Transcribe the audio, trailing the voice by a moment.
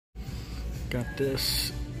Got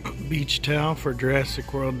this beach towel for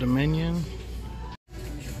Jurassic World Dominion.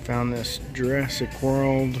 Found this Jurassic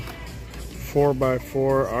World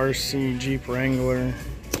 4x4 RC Jeep Wrangler.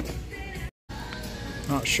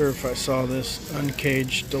 Not sure if I saw this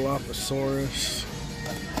uncaged Dilophosaurus.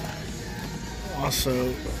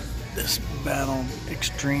 Also, this battle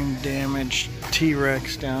extreme damage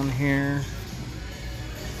T-Rex down here.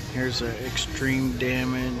 Here's an extreme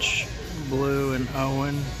damage Blue and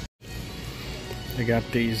Owen. They got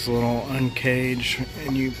these little uncaged,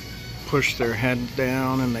 and you push their head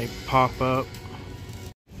down and they pop up.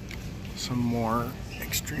 Some more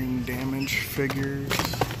extreme damage figures.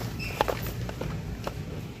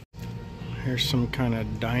 Here's some kind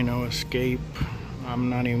of Dino Escape. I'm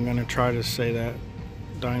not even going to try to say that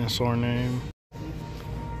dinosaur name.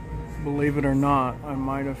 Believe it or not, I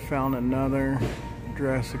might have found another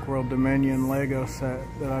Jurassic World Dominion Lego set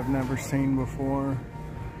that I've never seen before.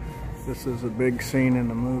 This is a big scene in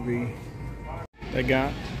the movie. They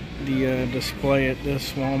got the display at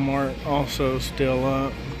this Walmart also still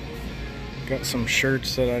up. Got some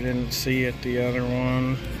shirts that I didn't see at the other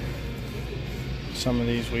one. Some of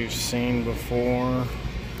these we've seen before.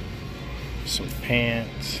 Some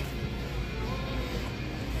pants.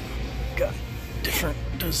 Got different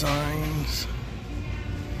designs.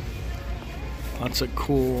 Lots of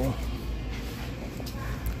cool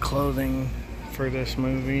clothing for this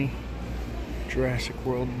movie. Jurassic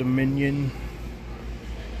World Dominion.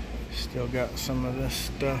 Still got some of this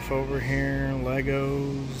stuff over here.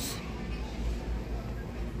 Legos.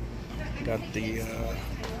 Got the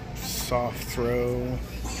soft throw. I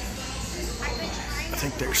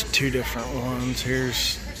think there's two different ones.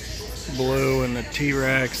 Here's Blue and the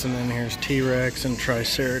T-Rex, and then here's T-Rex and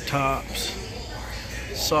Triceratops.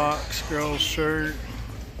 Socks, girl's shirt.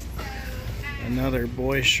 Another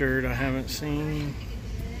boy shirt I haven't seen.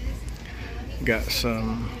 Got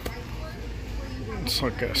some, it's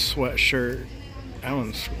like a sweatshirt. That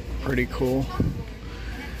one's pretty cool.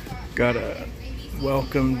 Got a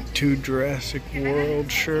Welcome to Jurassic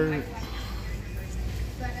World shirt.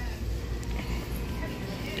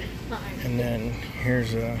 And then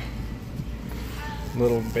here's a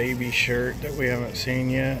little baby shirt that we haven't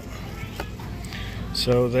seen yet.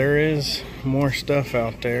 So there is more stuff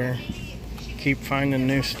out there. Keep finding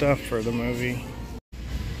new stuff for the movie.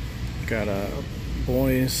 Got a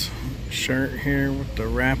boys shirt here with the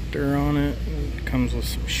raptor on it. It comes with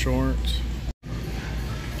some shorts.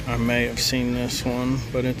 I may have seen this one,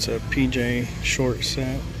 but it's a PJ short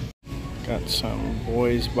set. Got some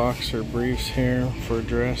boys boxer briefs here for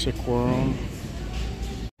Jurassic World.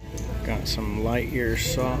 Got some Lightyear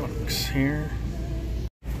socks here.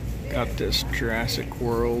 Got this Jurassic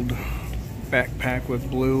World backpack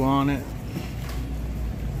with Blue on it.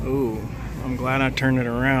 Ooh, I'm glad I turned it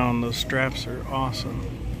around. Those straps are awesome.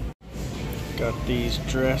 Got these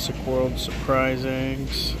Jurassic World surprise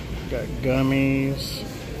eggs. Got gummies.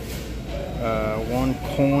 One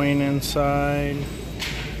coin inside.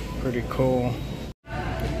 Pretty cool.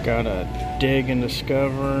 Got a dig and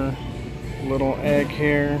discover little egg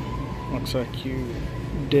here. Looks like you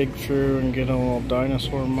dig through and get a little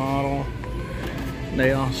dinosaur model.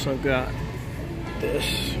 They also got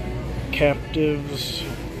this captives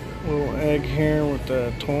little egg here with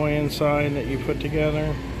the toy inside that you put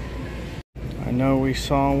together. I know we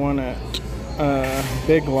saw one at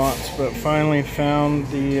Big Lots, but finally found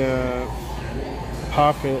the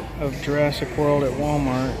poppet of Jurassic World at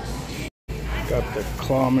Walmart. Got the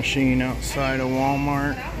claw machine outside of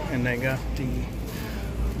Walmart, and they got the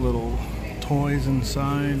little toys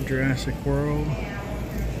inside Jurassic World.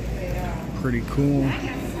 Pretty cool.